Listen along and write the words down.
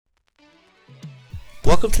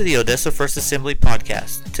Welcome to the Odessa First Assembly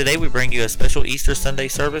podcast. Today we bring you a special Easter Sunday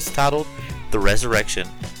service titled The Resurrection.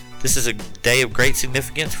 This is a day of great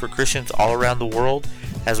significance for Christians all around the world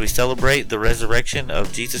as we celebrate the resurrection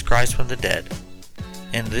of Jesus Christ from the dead.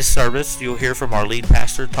 In this service, you'll hear from our lead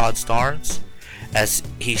pastor, Todd Starnes, as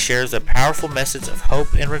he shares a powerful message of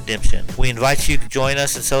hope and redemption. We invite you to join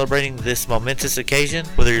us in celebrating this momentous occasion,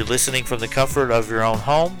 whether you're listening from the comfort of your own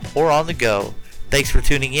home or on the go. Thanks for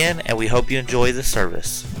tuning in, and we hope you enjoy the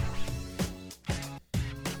service.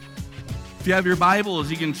 If you have your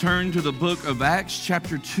Bibles, you can turn to the book of Acts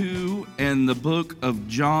chapter 2 and the book of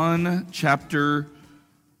John chapter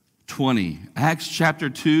 20. Acts chapter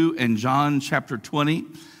 2 and John chapter 20. We're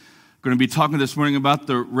going to be talking this morning about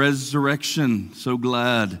the resurrection. So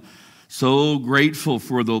glad, so grateful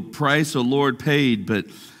for the price the Lord paid. But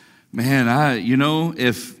man,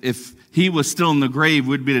 if he was still in the grave,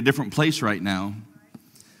 we'd be at a different place right now.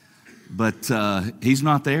 But he's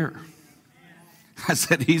not there. I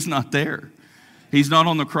said he's not there. He's not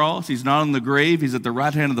on the cross. He's not on the grave. He's at the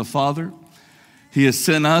right hand of the Father. He has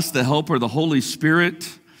sent us the Helper, the Holy Spirit.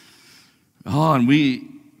 Oh,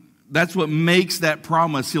 and that's what makes that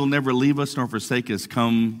promise, he'll never leave us nor forsake us,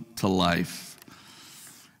 come to life.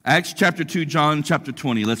 Acts chapter 2, John chapter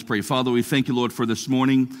 20. Let's pray. Father, we thank you, Lord, for this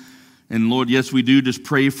morning. And Lord, yes, we do just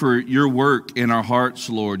pray for your work in our hearts,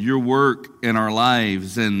 Lord, your work in our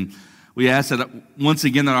lives. And we ask that once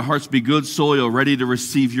again that our hearts be good soil, ready to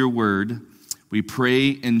receive your word. We pray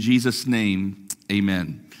in Jesus' name,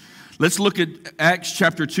 amen. Let's look at Acts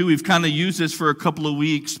chapter 2. We've kind of used this for a couple of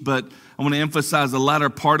weeks, but I want to emphasize the latter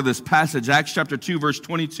part of this passage. Acts chapter 2, verse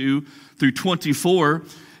 22 through 24.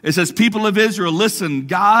 It says, "People of Israel, listen,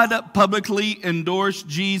 God publicly endorsed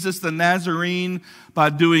Jesus the Nazarene by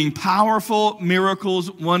doing powerful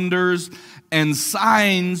miracles, wonders, and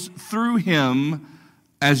signs through him,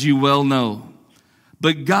 as you well know.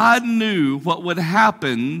 But God knew what would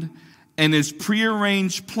happen, and his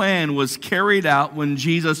prearranged plan was carried out when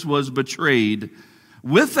Jesus was betrayed.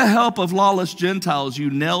 With the help of lawless Gentiles, you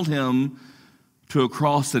nailed him to a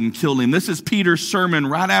cross and killed him." This is Peter's sermon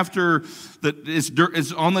right after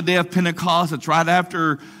it's on the day of Pentecost. It's right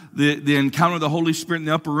after the encounter of the Holy Spirit in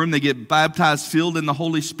the upper room. They get baptized, filled in the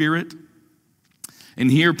Holy Spirit.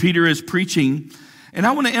 And here Peter is preaching. And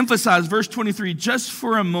I want to emphasize verse 23 just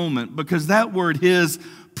for a moment, because that word, his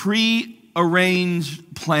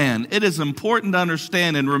prearranged plan. It is important to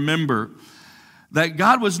understand and remember that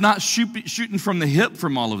God was not shooting from the hip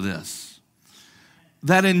from all of this.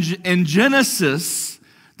 That in Genesis,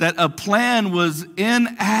 that a plan was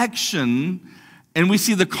in action, and we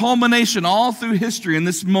see the culmination all through history in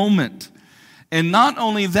this moment. And not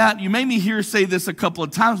only that, you made me hear say this a couple of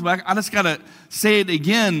times, but I just got to say it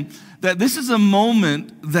again, that this is a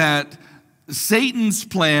moment that Satan's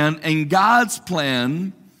plan and God's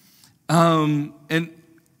plan and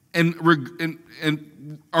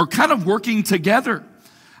are kind of working together.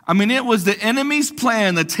 I mean, it was the enemy's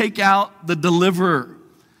plan to take out the deliverer.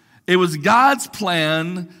 It was God's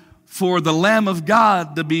plan for the Lamb of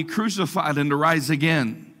God to be crucified and to rise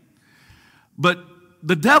again. But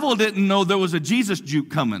the devil didn't know there was a Jesus juke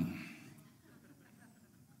coming.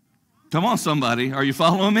 Come on, somebody. Are you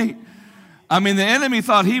following me? I mean, the enemy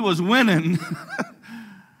thought he was winning.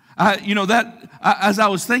 As I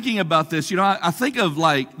was thinking about this, I think of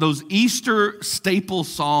like those Easter staple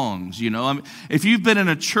songs, if you've been in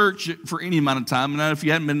a church for any amount of time, and if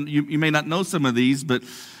you haven't been, you may not know some of these, but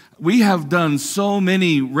we have done so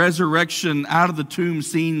many resurrection out of the tomb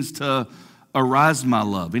scenes to Arise My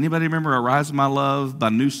Love. Anybody remember Arise My Love by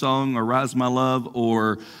New Song, Arise My Love,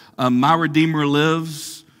 or My Redeemer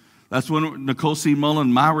Lives? That's when Nicole C.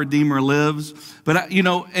 Mullen, My Redeemer Lives. But,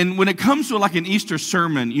 and when it comes to like an Easter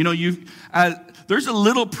sermon, there's a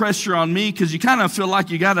little pressure on me because you kind of feel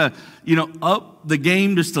like you got to, up the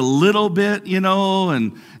game just a little bit,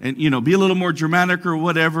 and be a little more dramatic or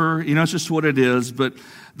whatever. It's just what it is. But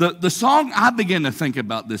the song I began to think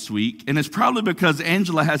about this week, and it's probably because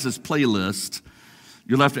Angela has this playlist.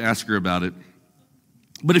 You'll have to ask her about it.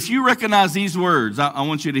 But if you recognize these words, I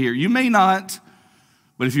want you to hear. You may not.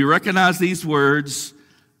 But if you recognize these words,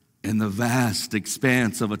 in the vast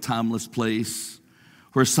expanse of a timeless place,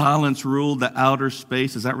 where silence ruled the outer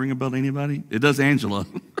space. Does that ring a bell to anybody? It does, Angela.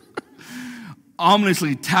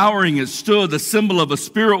 Ominously towering it stood, the symbol of a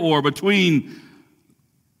spirit war between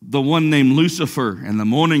the one named Lucifer and the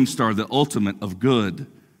morning star, the ultimate of good.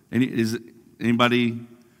 Anybody?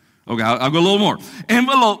 Okay, I'll go a little more.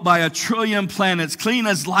 Enveloped by 1 trillion planets, clean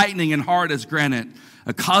as lightning and hard as granite,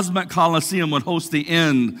 a cosmic coliseum would host the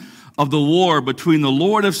end of the war between the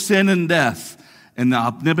Lord of sin and death and the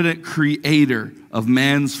omnipotent creator of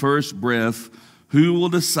man's first breath, Who will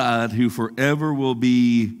decide who forever will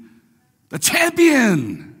be the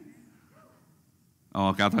champion? Oh,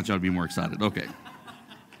 okay, I thought y'all would be more excited. Okay.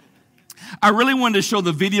 I really wanted to show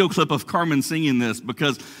the video clip of Carmen singing this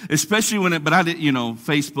because, especially but I didn't,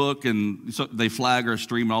 Facebook and so they flag our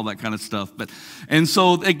stream and all that kind of stuff. And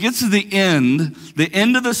so it gets to the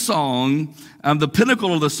end of the song, the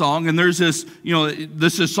pinnacle of the song, and there's this,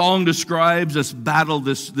 this song describes this battle,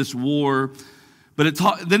 this war, but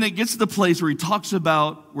then it gets to the place where he talks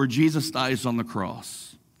about where Jesus dies on the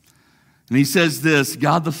cross. And he says this: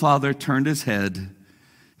 God the Father turned his head,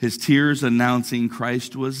 his tears announcing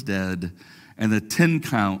Christ was dead, and the 10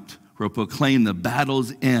 count will proclaim the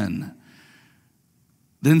battle's end.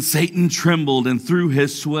 Then Satan trembled and through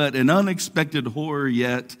his sweat, an unexpected horror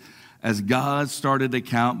yet, as God started to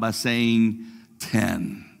count by saying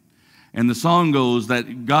 10. And the song goes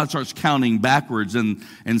that God starts counting backwards, and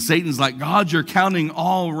Satan's like, God, you're counting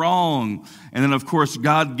all wrong. And then, of course,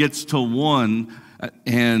 God gets to 1,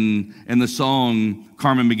 and the song,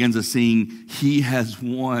 Carmen begins to sing, He has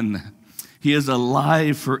won. He is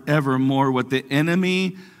alive forevermore. Where the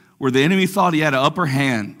enemy thought he had an upper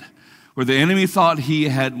hand, where the enemy thought he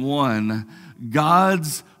had won,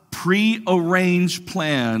 God's prearranged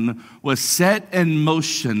plan was set in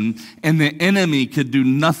motion, and the enemy could do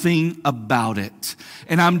nothing about it.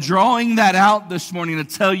 And I'm drawing that out this morning to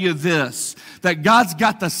tell you this, that God's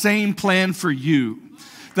got the same plan for you.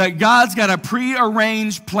 That God's got a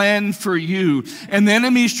prearranged plan for you. And the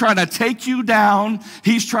enemy's trying to take you down.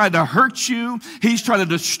 He's trying to hurt you. He's trying to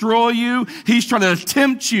destroy you. He's trying to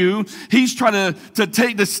tempt you. He's trying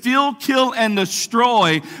to steal, kill, and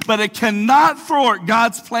destroy. But it cannot thwart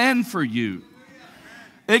God's plan for you.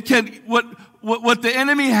 It can, what the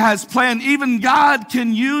enemy has planned, even God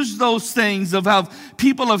can use those things of how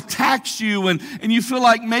people have taxed you and you feel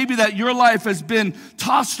like maybe that your life has been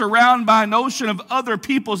tossed around by a notion of other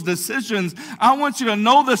people's decisions. I want you to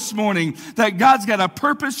know this morning that God's got a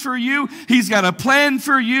purpose for you. He's got a plan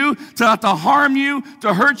for you to not to harm you,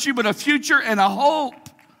 to hurt you, but a future and a hope.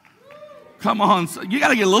 Come on, you got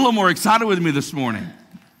to get a little more excited with me this morning.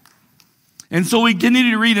 And so we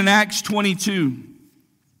continue to read in Acts 22.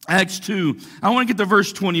 Acts 2, I want to get to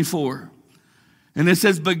verse 24. And it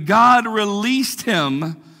says, but God released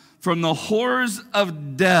him from the horrors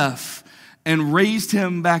of death and raised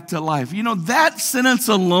him back to life. That sentence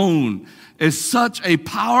alone is such a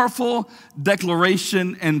powerful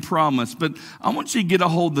declaration and promise. But I want you to get a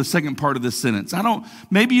hold of the second part of this sentence.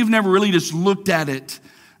 Maybe you've never really just looked at it,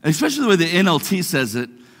 especially the way the NLT says it,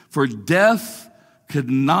 for death could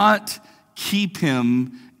not keep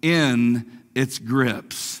him in its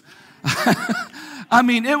grips.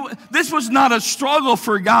 This was not a struggle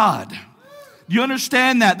for God. You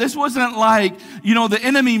understand that? This wasn't like, the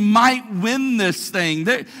enemy might win this thing.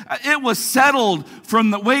 It was settled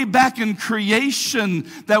from the way back in creation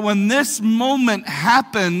that when this moment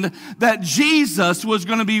happened, that Jesus was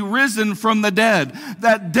going to be risen from the dead,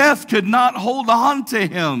 that death could not hold on to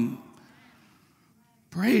him.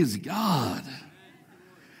 Praise God.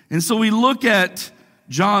 And so we look at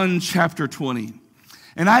John chapter 20.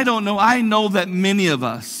 And I know that many of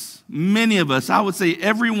us, I would say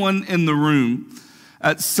everyone in the room,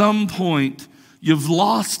 at some point, you've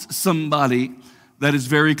lost somebody that is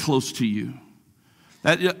very close to you.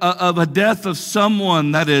 Of a death of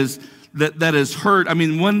someone that is hurt.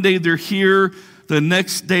 One day they're here, the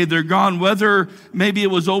next day they're gone. Whether maybe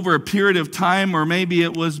it was over a period of time or maybe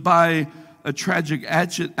it was by a tragic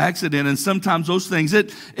accident, and sometimes those things,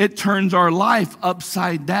 it turns our life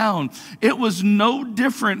upside down. It was no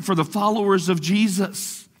different for the followers of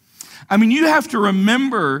Jesus. You have to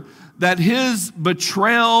remember that his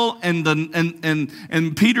betrayal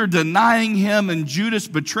and Peter denying him and Judas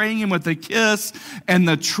betraying him with a kiss and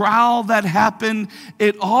the trial that happened,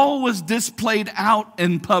 it all was displayed out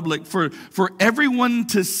in public for everyone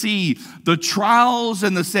to see. The trials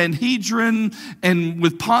and the Sanhedrin and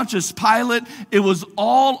with Pontius Pilate, it was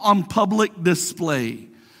all on public display.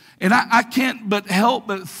 And I can't but help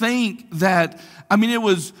but think that, it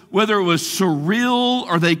was, whether it was surreal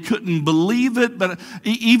or they couldn't believe it, but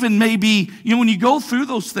even maybe, when you go through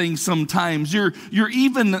those things sometimes, you're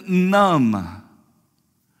even numb.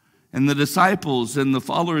 And the disciples and the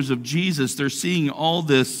followers of Jesus, they're seeing all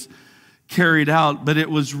this carried out, but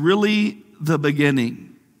it was really the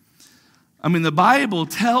beginning. The Bible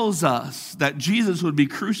tells us that Jesus would be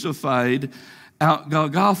crucified at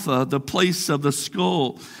Golgotha, the place of the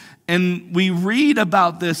skull. And we read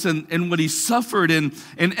about this and what he suffered. And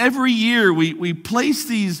every year we place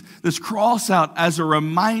this cross out as a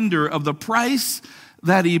reminder of the price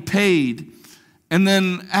that he paid. And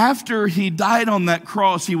then after he died on that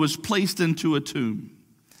cross, he was placed into a tomb.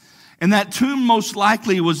 And that tomb most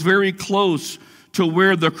likely was very close to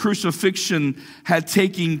where the crucifixion had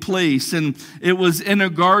taken place. And it was in a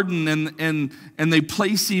garden, and they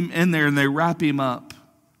place him in there and they wrap him up.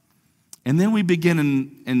 And then we begin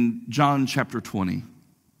in John chapter 20.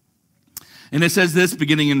 And it says this,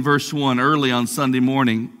 beginning in verse 1, early on Sunday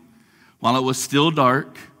morning, while it was still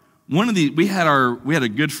dark, we had a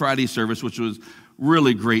Good Friday service, which was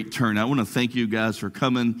really great turnout. I want to thank you guys for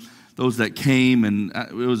coming, those that came, and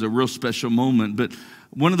it was a real special moment. But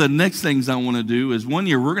one of the next things I want to do is one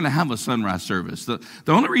year we're going to have a sunrise service. The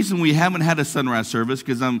only reason we haven't had a sunrise service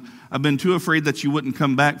because I've been too afraid that you wouldn't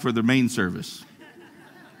come back for the main service.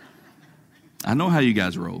 I know how you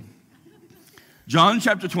guys roll. John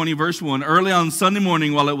chapter 20, verse 1, early on Sunday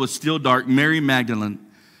morning while it was still dark, Mary Magdalene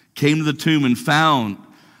came to the tomb and found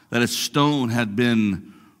that a stone had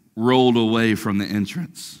been rolled away from the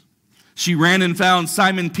entrance. She ran and found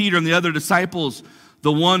Simon Peter and the other disciples,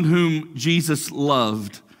 the one whom Jesus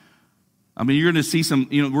loved. I mean, you're going to see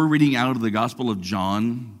we're reading out of the Gospel of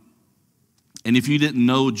John. And if you didn't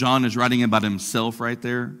know, John is writing about himself right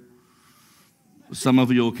there. Some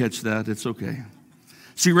of you will catch that. It's okay.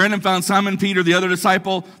 She ran and found Simon Peter, the other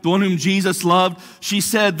disciple, the one whom Jesus loved. She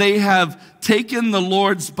said, they have taken the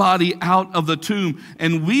Lord's body out of the tomb,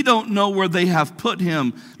 and we don't know where they have put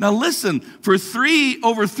him. Now listen, for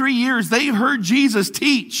over 3 years, they heard Jesus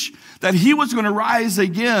teach that he was going to rise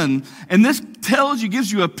again. And this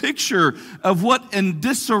gives you a picture of what in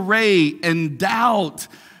disarray and doubt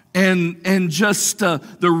and just the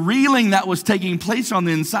reeling that was taking place on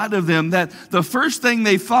the inside of them, that the first thing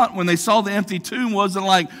they thought when they saw the empty tomb wasn't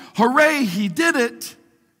like, hooray, he did it.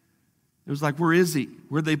 It was like, where is he?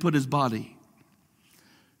 Where'd they put his body?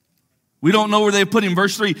 We don't know where they put him.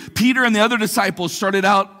 Verse 3, Peter and the other disciples started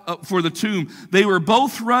out for the tomb. They were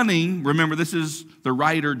both running. Remember, this is the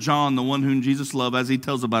writer, John, the one whom Jesus loved, as he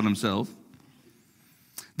tells about himself.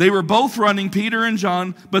 They were both running, Peter and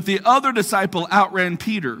John, but the other disciple outran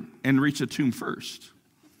Peter and reached the tomb first.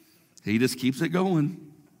 He just keeps it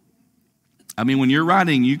going. I mean, when you're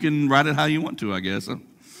writing, you can write it how you want to, I guess.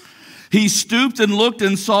 He stooped and looked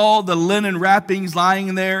and saw the linen wrappings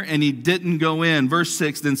lying there, and he didn't go in. Verse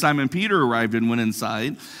 6, then Simon Peter arrived and went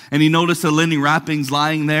inside, and he noticed the linen wrappings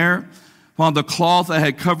lying there, while the cloth that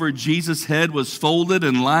had covered Jesus' head was folded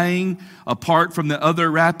and lying apart from the other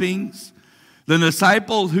wrappings. The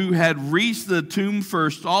disciple who had reached the tomb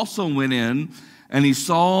first also went in, and he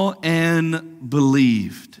saw and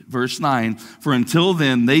believed. Verse 9, for until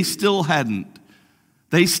then they still hadn't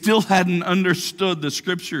understood the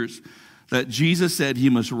scriptures that Jesus said he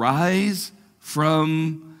must rise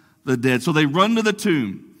from the dead. So they run to the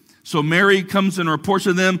tomb. So Mary comes and reports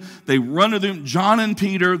to them. They run to them. John and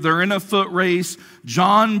Peter, they're in a foot race.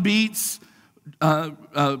 John beats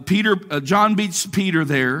Peter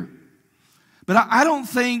there. But I don't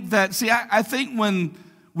think that, I think when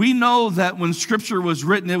we know that when Scripture was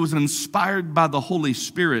written, it was inspired by the Holy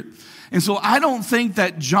Spirit. And so I don't think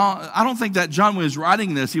that John, when he was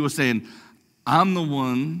writing this, he was saying, I'm the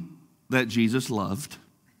one that Jesus loved,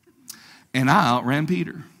 and I outran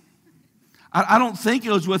Peter. I don't think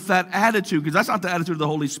it was with that attitude, because that's not the attitude of the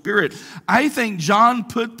Holy Spirit. I think John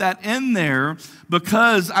put that in there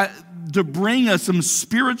to bring us some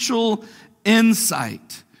spiritual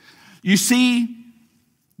insight. You see,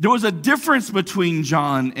 there was a difference between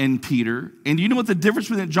John and Peter. And you know what the difference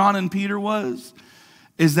between John and Peter was?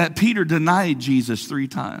 Is that Peter denied Jesus 3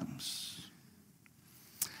 times.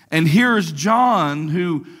 And here's John,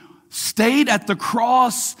 who stayed at the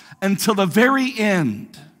cross until the very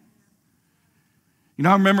end. You know,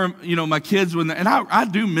 I remember, my kids, and I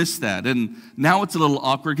do miss that. And now it's a little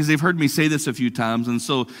awkward because they've heard me say this a few times. And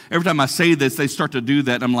so every time I say this, they start to do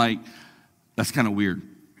that. I'm like, that's kind of weird.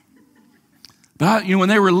 But when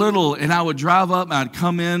they were little, and I would drive up, and I'd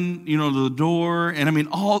come in, to the door, and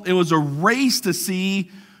it was a race to see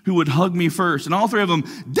who would hug me first. And all 3 of them,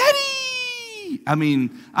 Daddy!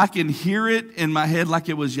 I can hear it in my head like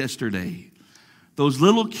it was yesterday. Those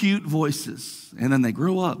little cute voices, and then they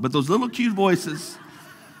grow up. But those little cute voices,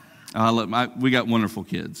 we got wonderful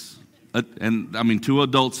kids, and 2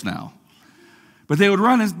 adults now. But they would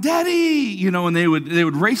run as Daddy, and they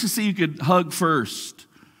would race to see who could hug first.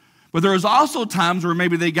 But there was also times where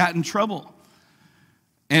maybe they got in trouble.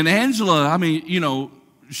 And Angela,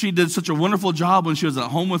 she did such a wonderful job when she was at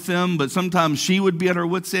home with them, but sometimes she would be at her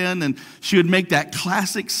wit's end, and she would make that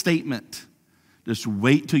classic statement, just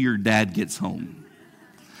wait till your dad gets home.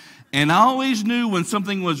 And I always knew when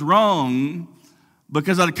something was wrong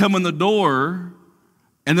because I'd come in the door,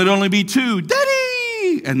 and there'd only be 2,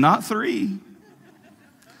 Daddy, and not 3.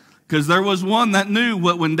 Because there was one that knew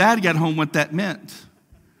when Dad got home what that meant.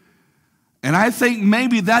 And I think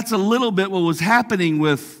maybe that's a little bit what was happening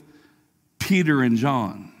with Peter and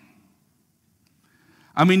John.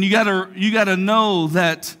 I mean, you gotta know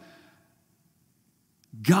that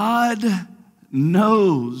God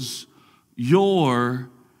knows your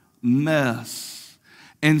mess.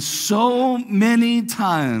 And so many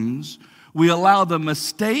times we allow the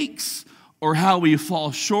mistakes or how we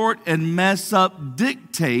fall short and mess up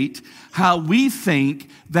dictate how we think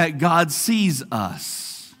that God sees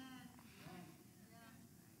us.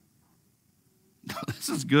 This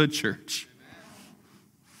is good, church.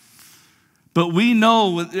 But we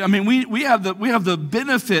know, I mean, we have the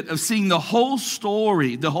benefit of seeing the whole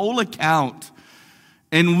story, the whole account.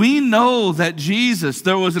 And we know that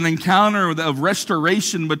there was an encounter of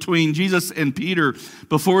restoration between Jesus and Peter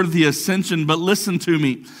before the ascension. But listen to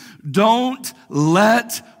me. Don't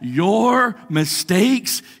let your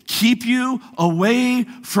mistakes keep you away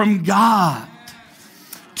from God.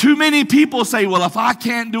 Too many people say, well, if I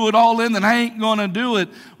can't do it all in, then I ain't going to do it.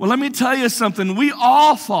 Well, let me tell you something. We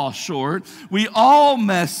all fall short. We all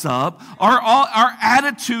mess up. Our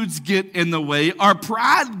attitudes get in the way. Our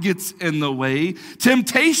pride gets in the way.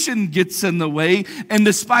 Temptation gets in the way. And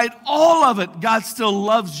despite all of it, God still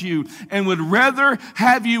loves you and would rather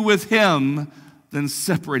have you with Him than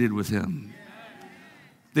separated with Him.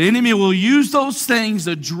 The enemy will use those things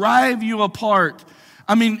to drive you apart.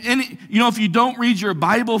 I mean, if you don't read your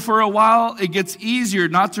Bible for a while, it gets easier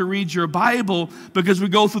not to read your Bible because we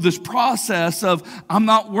go through this process of, I'm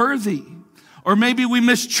not worthy. Or maybe we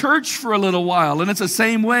miss church for a little while, and it's the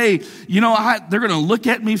same way. They're going to look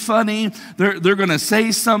at me funny. They're going to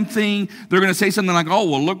say something. They're going to say something like, oh,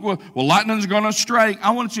 well, look, lightning's going to strike.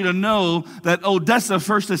 I want you to know that Odessa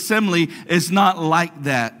First Assembly is not like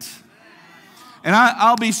that. And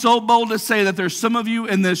I'll be so bold to say that there's some of you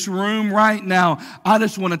in this room right now. I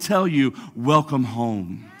just want to tell you, welcome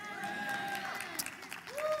home.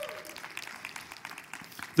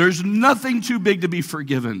 There's nothing too big to be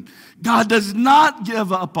forgiven. God does not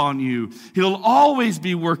give up on you. He'll always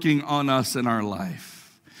be working on us in our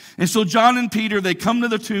life. And so John and Peter, they come to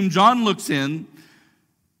the tomb. John looks in.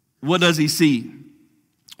 What does he see?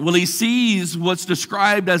 Well, he sees what's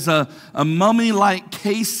described as a mummy-like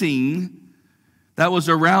casing that was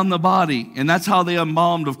around the body. And that's how they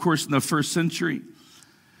embalmed, of course, in the first century.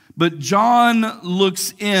 But John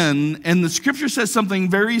looks in, and the scripture says something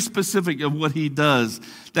very specific of what he does,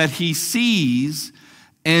 that he sees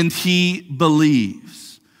and he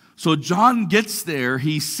believes. So John gets there,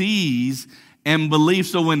 he sees and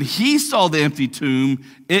believes. So when he saw the empty tomb,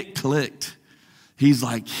 it clicked. He's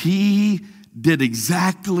like, he did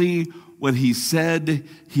exactly what he said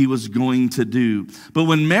he was going to do. But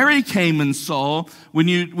when Mary came and saw, when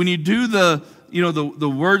you do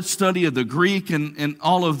the word study of the Greek and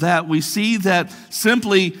all of that, we see that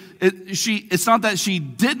simply it's not that she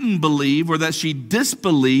didn't believe or that she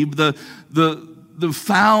disbelieved. The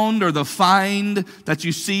found or the find that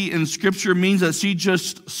you see in Scripture means that she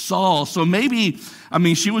just saw. So maybe,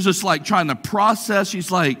 she was just like trying to process.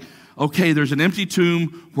 She's like, okay, there's an empty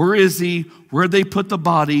tomb. Where is he? Where'd they put the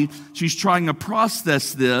body? She's trying to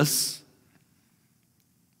process this.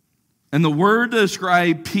 And the word to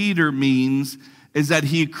describe Peter means is that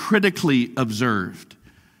he critically observed.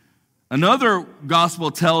 Another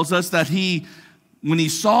gospel tells us that when he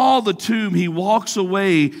saw the tomb, he walks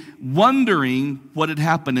away wondering what had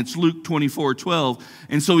happened. It's Luke 24:12.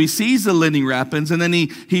 And so he sees the linen wrappings, and then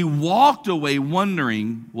he walked away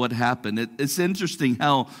wondering what happened. It's interesting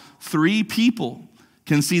how three people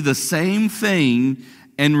can see the same thing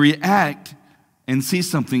and react and see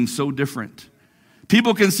something so different.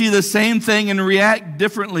 People can see the same thing and react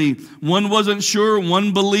differently. One wasn't sure,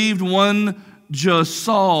 one believed, one just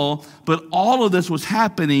saw, but all of this was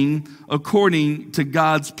happening according to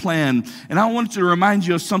God's plan. And I want to remind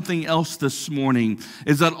you of something else this morning,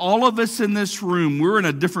 is that all of us in this room, we're in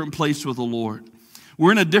a different place with the Lord.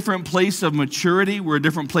 We're in a different place of maturity. We're a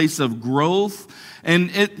different place of growth.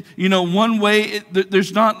 And one way,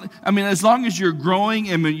 there's not, as long as you're growing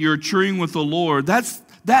and you're maturing with the Lord,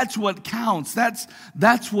 that's what counts.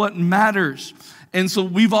 That's what matters. And so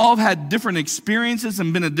we've all had different experiences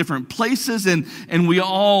and been at different places, and we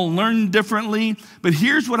all learn differently. But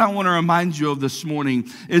here's what I want to remind you of this morning,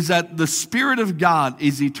 is that the Spirit of God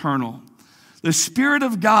is eternal. The Spirit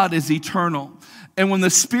of God is eternal. And when the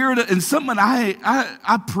Spirit, and someone,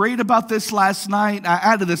 I prayed about this last night. I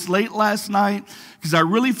added this late last night because I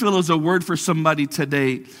really feel it's a word for somebody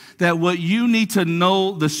today. That what you need to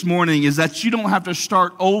know this morning is that you don't have to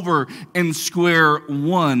start over in square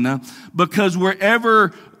one, because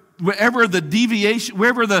wherever wherever the deviation,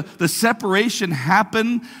 wherever the separation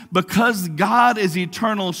happened, because God is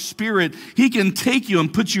eternal spirit, he can take you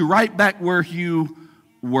and put you right back where you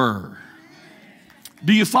were.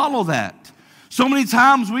 Do you follow that? So many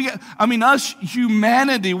times us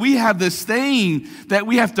humanity, we have this thing that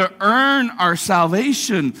we have to earn our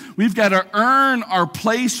salvation. We've got to earn our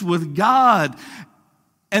place with God.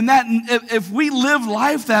 And that if we live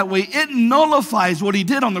life that way, it nullifies what he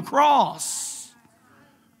did on the cross.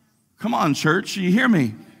 Come on, church, you hear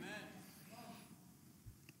me?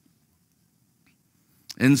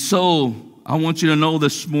 And so I want you to know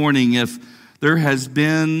this morning, if there has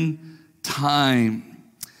been time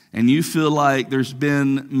and you feel like there's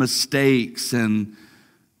been mistakes and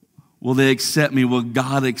will they accept me? Will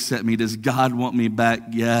God accept me? Does God want me back?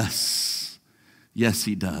 Yes. Yes,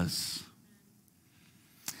 he does.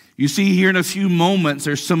 You see, here in a few moments,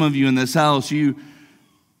 there's some of you in this house,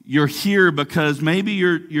 you're here because maybe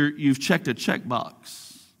you've checked a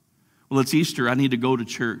checkbox. Well, it's Easter, I need to go to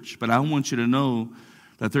church. But I want you to know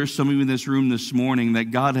that there's some of you in this room this morning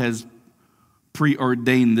that God has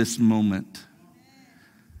preordained this moment.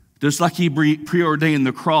 Just like he preordained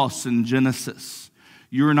the cross in Genesis.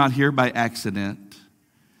 You're not here by accident.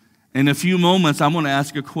 In a few moments, I'm going to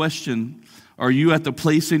ask a question. Are you at the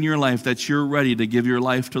place in your life that you're ready to give your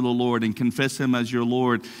life to the Lord and confess him as your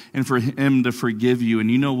Lord and for him to forgive you?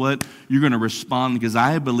 And you know what? You're going to respond, because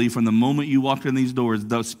I believe from the moment you walked in these doors,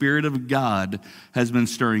 the Spirit of God has been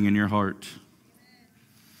stirring in your heart.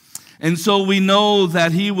 And so we know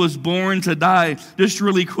that he was born to die. Just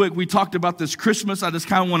really quick, we talked about this Christmas. I just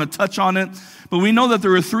kind of want to touch on it. But we know that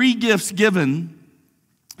there were three gifts given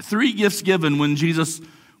when Jesus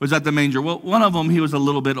was at the manger. Well, one of them, he was a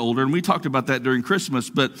little bit older, and we talked about that during Christmas,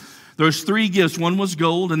 but there's three gifts. One was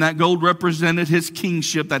gold, and that gold represented his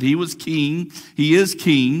kingship, that he was king. He is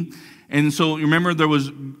king. And so remember, there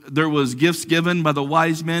was gifts given by the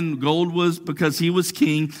wise men. Gold was because he was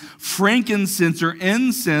king. Frankincense or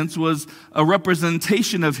incense was a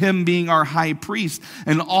representation of him being our high priest.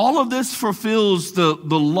 And all of this fulfills the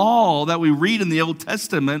law that we read in the Old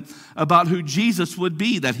Testament about who Jesus would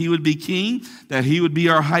be, that he would be king, that he would be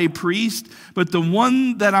our high priest. But the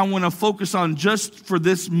one that I want to focus on just for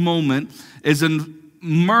this moment is in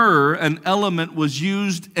myrrh. An element was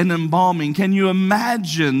used in embalming. Can you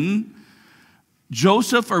imagine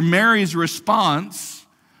Joseph or Mary's response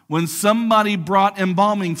when somebody brought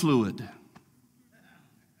embalming fluid? Have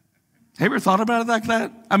you ever thought about it like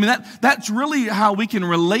that? I mean, that's really how we can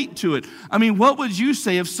relate to it. I mean, what would you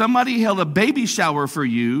say if somebody held a baby shower for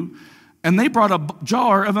you and they brought a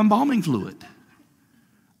jar of embalming fluid?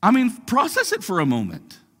 I mean, process it for a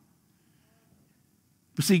moment.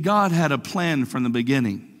 But see, God had a plan from the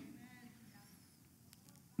beginning.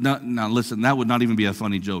 Now listen, that would not even be a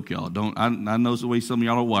funny joke, y'all. I know the way some of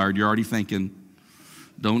y'all are wired. You're already thinking,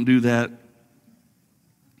 don't do that.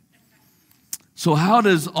 So how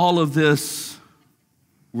does all of this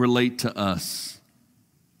relate to us?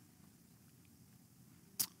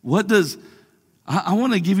 I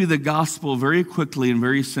want to give you the gospel very quickly and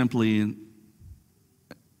very simply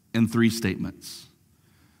in three statements.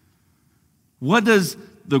 What does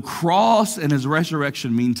the cross and his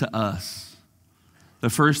resurrection mean to us? The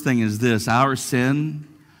first thing is this: our sin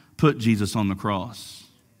put Jesus on the cross.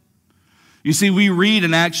 You see, we read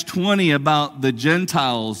in Acts 20 about the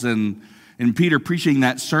Gentiles and Peter preaching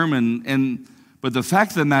that sermon, but the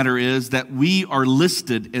fact of the matter is that we are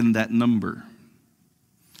listed in that number.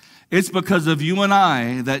 It's because of you and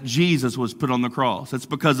I that Jesus was put on the cross. It's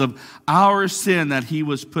because of our sin that he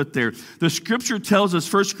was put there. The scripture tells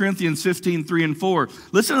us, 1 Corinthians 15, 3 and 4.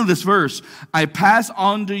 Listen to this verse. I pass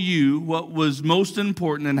on to you what was most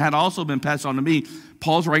important and had also been passed on to me.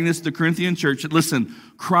 Paul's writing this to the Corinthian church. Listen,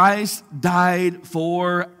 Christ died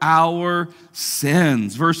for our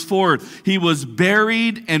sins. Verse 4, he was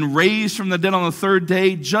buried and raised from the dead on the third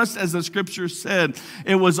day, just as the scripture said.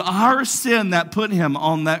 It was our sin that put him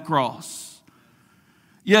on that cross.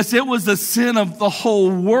 Yes, it was the sin of the whole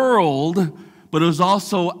world, but it was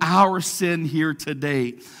also our sin here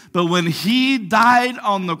today. But when he died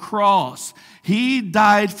on the cross, he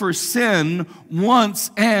died for sin once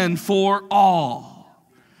and for all.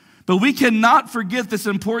 But we cannot forget this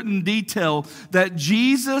important detail that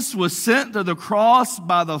Jesus was sent to the cross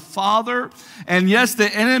by the Father. And yes, the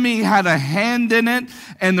enemy had a hand in it,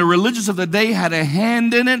 and the religious of the day had a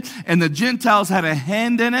hand in it, and the Gentiles had a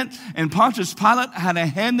hand in it, and Pontius Pilate had a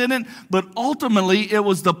hand in it. But ultimately, it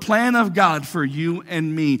was the plan of God for you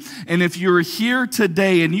and me. And if you're here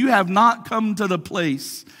today and you have not come to the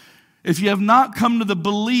place, if you have not come to the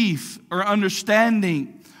belief or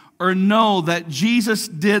understanding or know that Jesus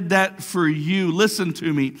did that for you, listen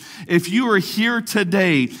to me. If you are here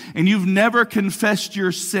today and you've never confessed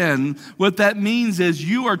your sin, what that means is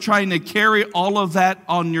you are trying to carry all of that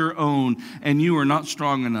on your own, and you are not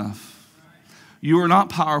strong enough. You are not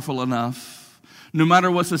powerful enough, no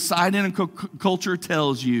matter what society and culture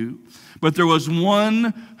tells you. But there was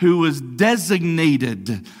one who was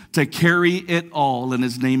designated to carry it all, and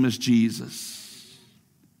his name is Jesus.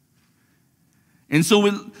 And so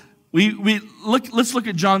let's look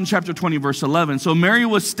at John chapter 20, verse 11. So Mary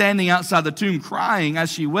was standing outside the tomb crying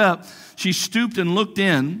as she wept. She stooped and looked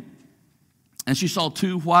in, and she saw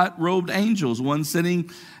two white-robed angels, one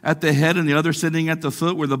sitting at the head and the other sitting at the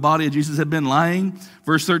foot where the body of Jesus had been lying.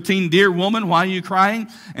 Verse 13, "Dear woman, why are you crying?"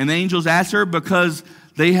 And the angels asked her, "Because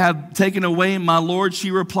they have taken away my Lord,"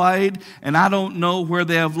 she replied, "and I don't know where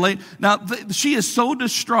they have laid." Now, she is so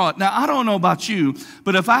distraught. Now, I don't know about you,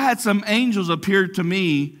 but if I had some angels appear to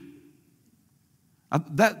me,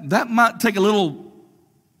 that might take a little,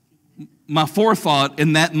 my forethought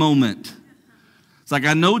in that moment. It's like,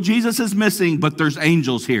 I know Jesus is missing, but there's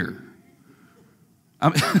angels here.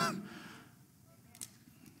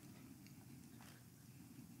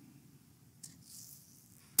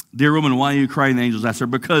 "Dear woman, why are you crying?" the angels asked her.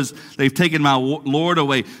 "Because they've taken my Lord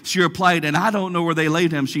away." She replied, "and I don't know where they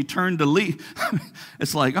laid him." She turned to leave.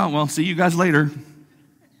 It's like, oh, well, see you guys later.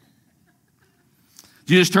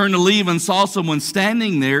 Jesus turned to leave and saw someone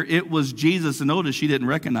standing there. It was Jesus, and notice she didn't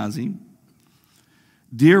recognize him.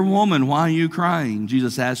 "Dear woman, why are you crying?"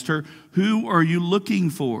 Jesus asked her. "Who are you looking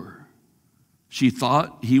for?" She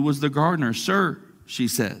thought he was the gardener. "Sir," she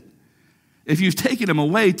said, "if you've taken him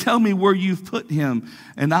away, tell me where you've put him,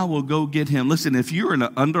 and I will go get him." Listen, if you're an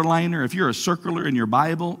underliner, if you're a circler in your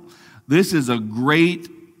Bible, this is a great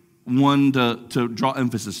one to draw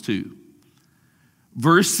emphasis to.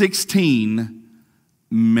 Verse 16,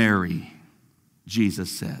 "Mary,"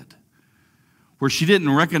 Jesus said. Where she didn't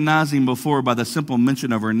recognize him before by the simple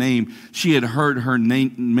mention of her name, she had heard her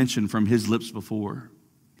name mentioned from his lips before.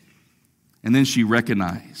 And then she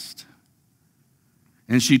recognized.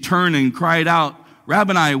 And she turned and cried out,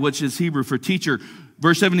 "Rabboni," which is Hebrew for teacher.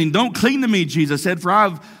 Verse 17, "Don't cling to me," Jesus said, "for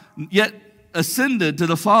I've yet ascended to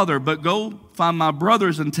the Father, but go find my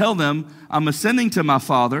brothers and tell them I'm ascending to my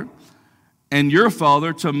Father and your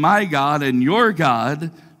Father, to my God and your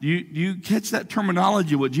God." You catch that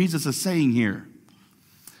terminology, what Jesus is saying here?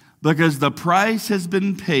 Because the price has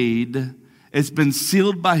been paid. It's been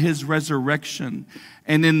sealed by his resurrection.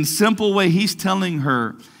 And in a simple way, he's telling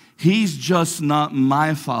her, he's just not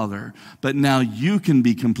my Father, but now you can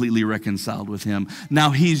be completely reconciled with him.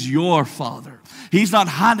 Now he's your Father. He's not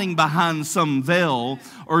hiding behind some veil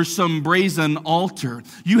or some brazen altar.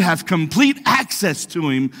 You have complete access to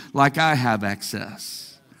him like I have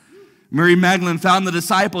access. Mary Magdalene found the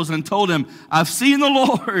disciples and told him, "I've seen the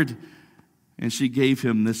Lord." And she gave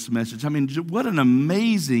him this message. I mean, what an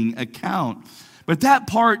amazing account. But that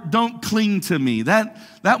part, "don't cling to me." That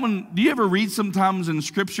one, do you ever read sometimes in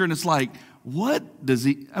Scripture and it's like, what does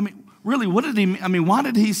he, I mean, really, what did he, I mean, why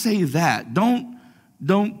did he say that?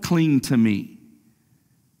 Don't cling to me.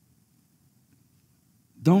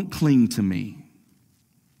 Don't cling to me.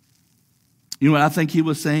 You know what I think he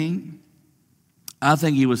was saying? I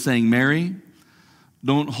think he was saying, "Mary,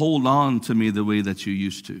 don't hold on to me the way that you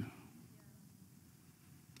used to.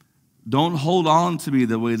 Don't hold on to me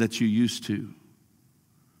the way that you used to."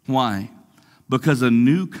 Why? Because a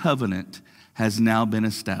new covenant has now been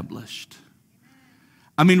established.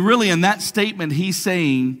 I mean, really, in that statement, he's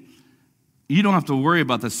saying, you don't have to worry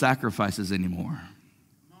about the sacrifices anymore.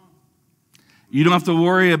 You don't have to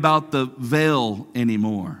worry about the veil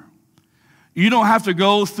anymore. You don't have to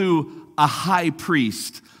go through a high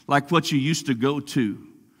priest like what you used to go to.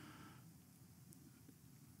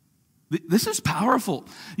 This is powerful.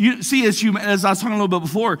 You see, as I was talking a little bit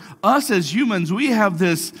before, us as humans, we have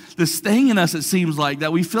this thing in us, it seems like,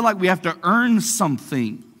 that we feel like we have to earn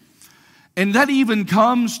something. And that even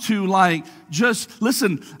comes to like, just,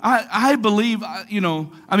 listen, I believe, I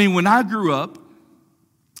mean, when I grew up,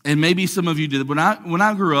 and maybe some of you did, when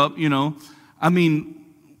I grew up, we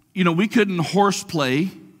couldn't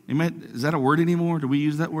horseplay. Is that a word anymore? Do we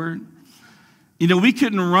use that word? We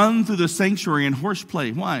couldn't run through the sanctuary and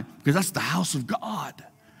horseplay. Why? Because that's the house of God.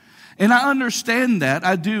 And I understand that.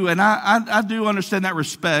 I do. And I do understand that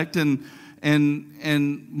respect. But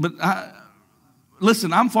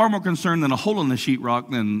listen, I'm far more concerned than a hole in the sheetrock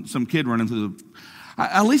than some kid running through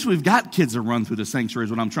at least we've got kids that run through the sanctuary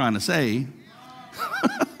is what I'm trying to say.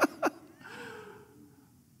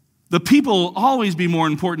 The people will always be more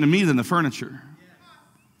important to me than the furniture.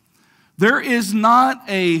 There is not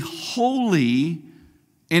a holy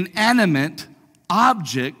inanimate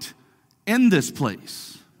object in this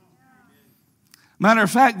place. Matter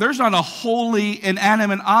of fact, there's not a holy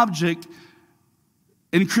inanimate object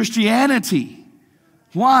in Christianity.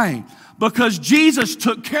 Why? Because Jesus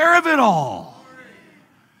took care of it all.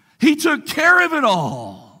 He took care of it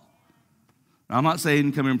all. Now, I'm not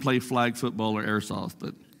saying come and play flag football or airsoft,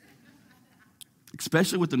 but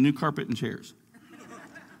especially with the new carpet and chairs.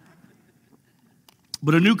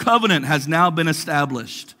 But a new covenant has now been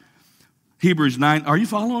established. Hebrews 9, are you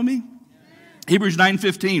following me? Hebrews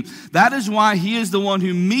 9:15. That is why he is the one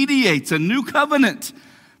who mediates a new covenant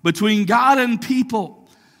between God and people,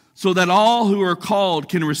 so that all who are called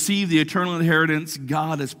can receive the eternal inheritance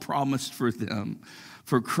God has promised for them.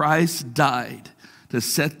 For Christ died to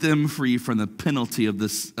set them free from the penalty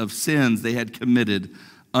of sins they had committed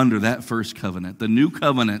under that first covenant. The new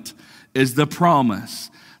covenant is the promise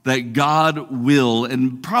that God will,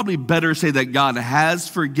 and probably better say that God has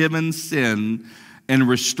forgiven sin and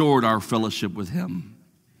restored our fellowship with him.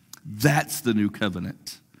 That's the new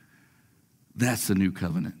covenant. That's the new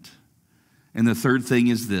covenant. And the third thing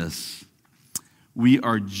is this: we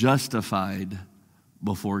are justified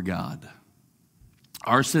before God.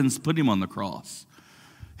 Our sins put him on the cross.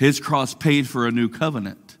 His cross paid for a new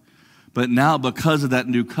covenant. But now, because of that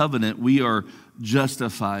new covenant, we are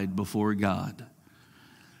justified before God.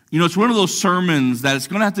 You know, it's one of those sermons that it's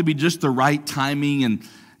going to have to be just the right timing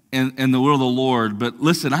and the will of the Lord. But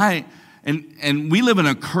listen, and we live in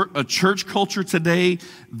a church culture today.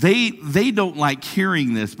 They don't like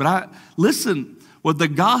hearing this. But listen, what the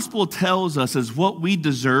gospel tells us is what we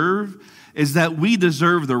deserve is that we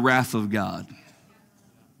deserve the wrath of God.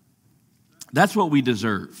 That's what we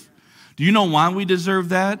deserve. Do you know why we deserve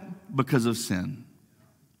that? Because of sin.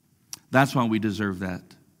 That's why we deserve that.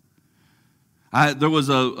 There was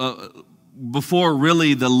before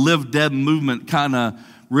really the Live Dead movement kind of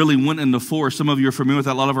really went into force. Some of you are familiar with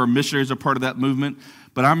that. A lot of our missionaries are part of that movement.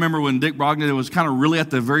 But I remember when Dick Brogdon was kind of really at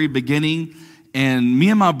the very beginning, and me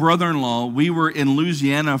and my brother-in-law, we were in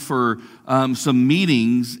Louisiana for some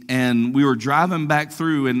meetings, and we were driving back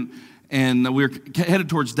through, and we were headed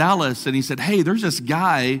towards Dallas, and he said, hey, there's this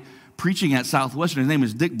guy preaching at Southwestern. His name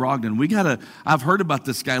is Dick Brogdon. I've heard about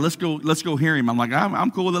this guy. Let's go hear him. I'm like,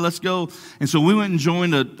 I'm cool with it. Let's go. And so we went and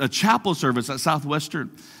joined a chapel service at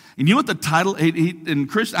Southwestern. And you know what the title, and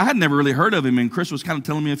Chris, I had never really heard of him, and Chris was kind of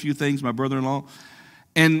telling me a few things, my brother-in-law.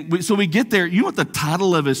 And so we get there. You know what the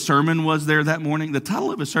title of his sermon was there that morning? The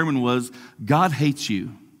title of his sermon was, God Hates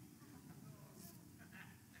You.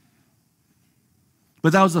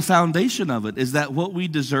 But that was the foundation of it, is that what we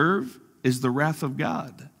deserve is the wrath of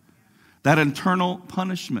God. That eternal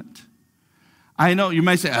punishment. I know you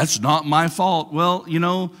may say, that's not my fault. Well, you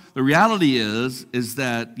know, the reality is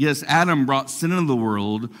that, yes, Adam brought sin into the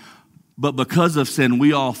world, but because of sin,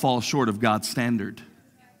 we all fall short of God's standard.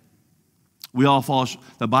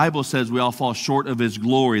 The Bible says we all fall short of his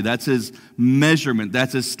glory. That's his measurement.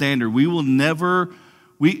 That's his standard.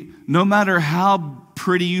 No matter how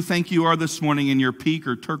pretty you think you are this morning in your peak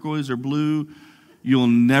or turquoise or blue, you'll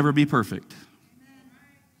never be perfect.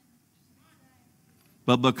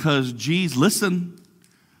 But because Jesus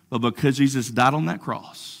died on that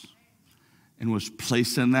cross and was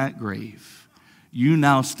placed in that grave, you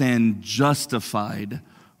now stand justified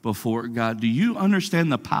before God. Do you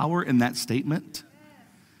understand the power in that statement?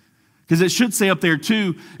 Because it should say up there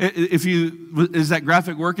too, is that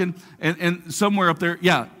graphic working? And somewhere up there,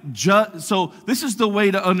 yeah. So this is the way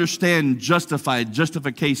to understand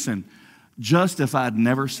justification. Justified,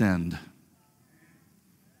 never sinned.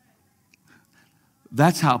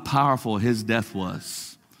 That's how powerful his death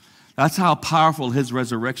was. That's how powerful his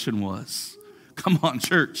resurrection was. Come on,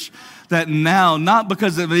 church. That now, not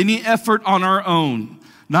because of any effort on our own,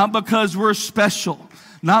 not because we're special,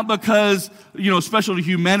 not because, special to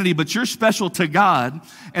humanity, but you're special to God.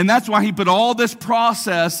 And that's why he put all this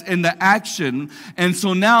process into action. And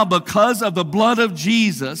so now, because of the blood of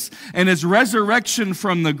Jesus and his resurrection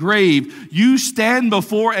from the grave, you stand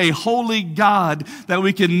before a holy God that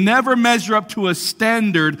we can never measure up to a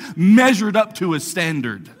standard, measured up to a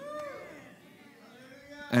standard.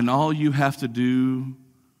 And all you have to do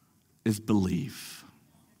is believe.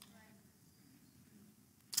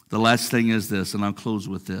 The last thing is this, and I'll close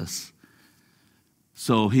with this.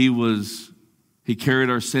 So he carried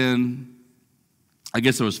our sin. I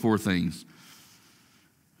guess there was 4 things.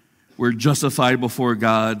 We're justified before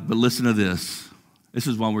God, but listen to this. This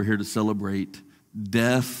is why we're here to celebrate.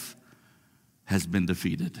 Death has been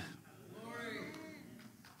defeated.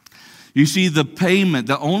 You see,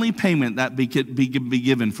 the only payment that could be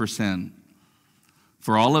given for sin,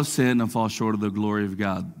 For all have sinned and fall short of the glory of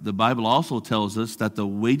God. The Bible also tells us that the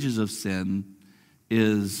wages of sin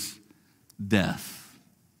is death.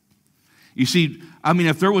 You see,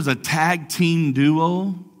 if there was a tag team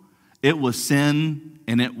duo, it was sin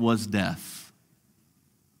and it was death.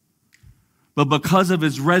 But because of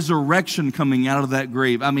his resurrection coming out of that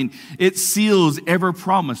grave, it seals every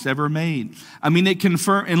promise ever made. It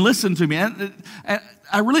confirms, and listen to me,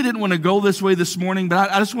 I really didn't want to go this way this morning,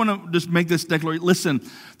 but I just want to make this declaration. Listen,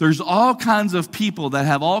 there's all kinds of people that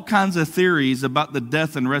have all kinds of theories about the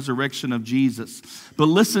death and resurrection of Jesus. But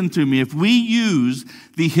listen to me, if we use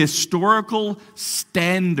the historical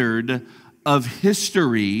standard of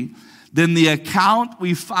history, then the account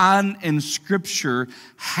we find in Scripture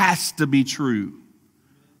has to be true.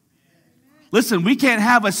 Listen, we can't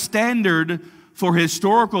have a standard for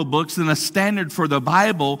historical books and a standard for the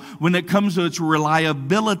Bible when it comes to its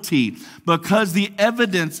reliability, because the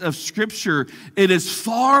evidence of Scripture, it is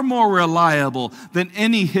far more reliable than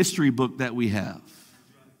any history book that we have.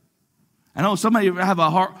 I know somebody have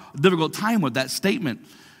a difficult time with that statement.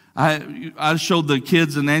 I showed the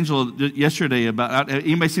kids and Angela yesterday about,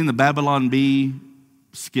 anybody seen the Babylon Bee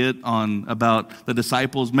skit about the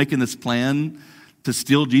disciples making this plan to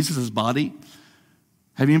steal Jesus' body?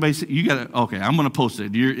 Have anybody seen? You got to, okay, I'm going to post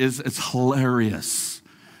it. It's hilarious.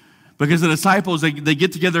 Because the disciples, they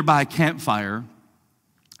get together by a campfire,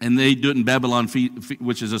 and they do it in Babylon,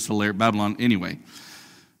 which is just hilarious. Babylon, anyway.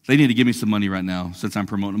 They need to give me some money right now since I'm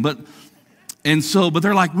promoting them. But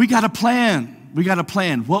they're like, we got a plan. We got a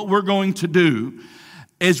plan. What we're going to do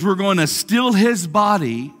is we're going to steal his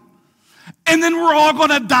body, and then we're all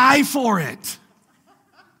going to die for it.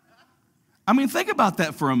 Think about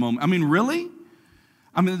that for a moment. Really?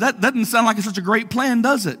 That doesn't sound like it's such a great plan,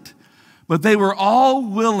 does it? But they were all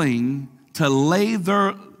willing to lay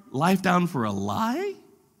their life down for a lie?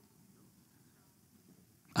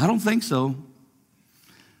 I don't think so.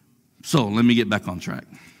 So let me get back on track.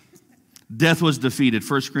 Death was defeated.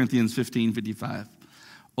 1 Corinthians 15:55.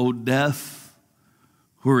 O death,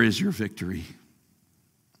 where is your victory?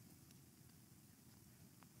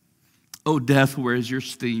 O death, where is your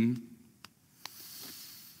sting?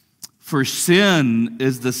 For sin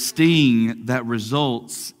is the sting that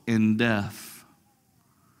results in death.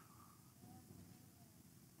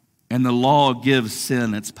 And the law gives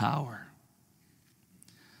sin its power.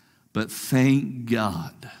 But thank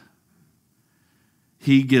God,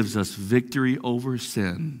 he gives us victory over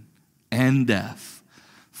sin and death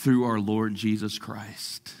through our Lord Jesus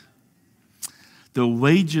Christ. The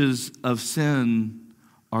wages of sin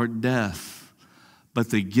are death, but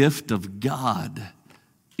the gift of God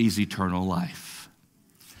is eternal life.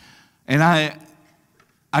 And I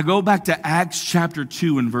go back to Acts chapter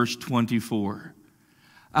 2 and verse 24.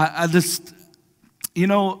 I just,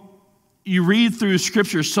 you read through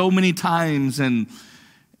Scripture so many times, and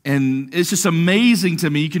it's just amazing to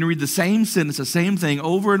me. You can read the same sentence, the same thing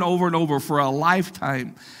over and over and over for a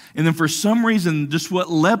lifetime. And then for some reason, just what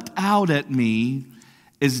leapt out at me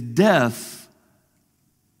is death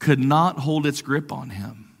could not hold its grip on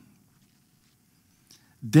him.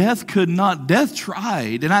 Death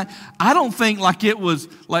tried. And I don't think it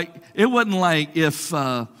wasn't like if,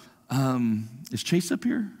 is Chase up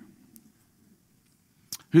here?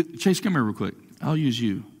 Chase, come here real quick. I'll use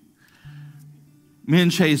you. Me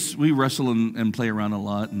and Chase, we wrestle and play around a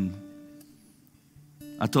lot. And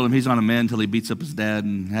I told him he's on a man until he beats up his dad,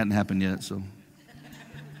 and it hadn't happened yet. So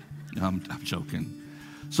no, I'm joking.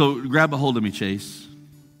 So grab a hold of me, Chase.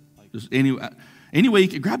 Just anyway, you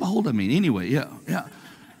can grab a hold of me. Anyway, yeah.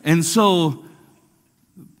 And so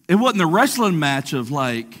it wasn't a wrestling match of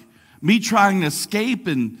me trying to escape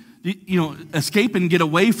and get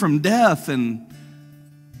away from death. And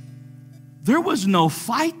there was no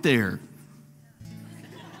fight there.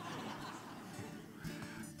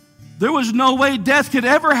 There was no way death could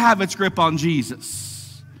ever have its grip on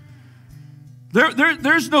Jesus.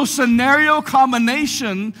 There's no scenario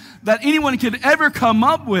combination that anyone could ever come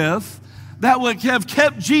up with that would have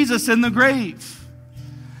kept Jesus in the grave.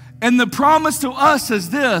 And the promise to us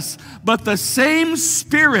is this: but the same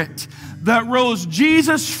Spirit that rose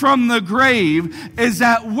Jesus from the grave is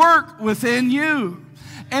at work within you.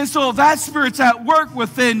 And so if that Spirit's at work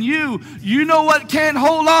within you, you know what can't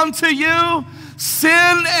hold on to you?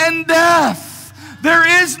 Sin and death.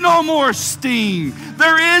 There is no more sting.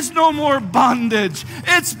 There is no more bondage.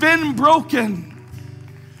 It's been broken.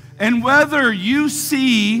 And whether you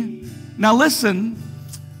see, now listen,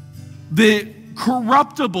 the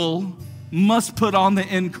corruptible must put on the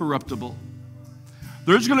incorruptible.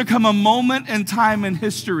 There's going to come a moment in time in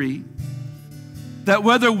history that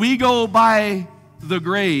whether we go by the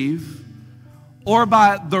grave or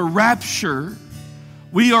by the rapture,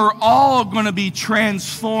 we are all going to be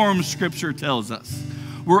transformed, Scripture tells us.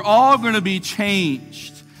 We're all going to be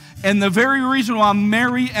changed. And the very reason why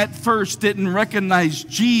Mary at first didn't recognize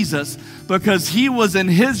Jesus, because he was in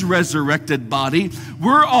his resurrected body,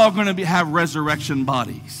 we're all going to have resurrection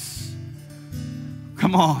bodies.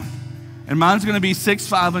 Come on. And mine's going to be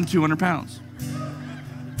 6'5" and 200 pounds.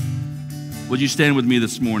 Would you stand with me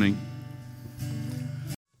this morning?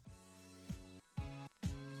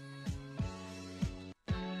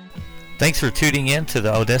 Thanks for tuning in to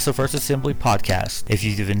the Odessa First Assembly podcast. If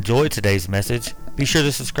you've enjoyed today's message, be sure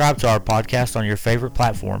to subscribe to our podcast on your favorite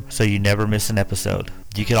platform so you never miss an episode.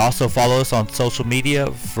 You can also follow us on social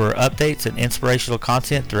media for updates and inspirational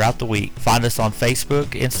content throughout the week. Find us on Facebook,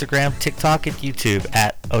 Instagram, TikTok, and YouTube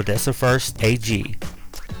at Odessa First AG.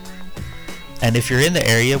 And if you're in the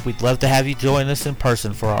area, we'd love to have you join us in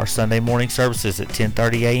person for our Sunday morning services at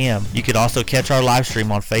 10:30 a.m. You can also catch our live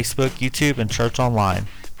stream on Facebook, YouTube, and Church Online.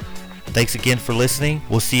 Thanks again for listening.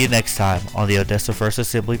 We'll see you next time on the Odessa First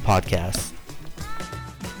Assembly podcast.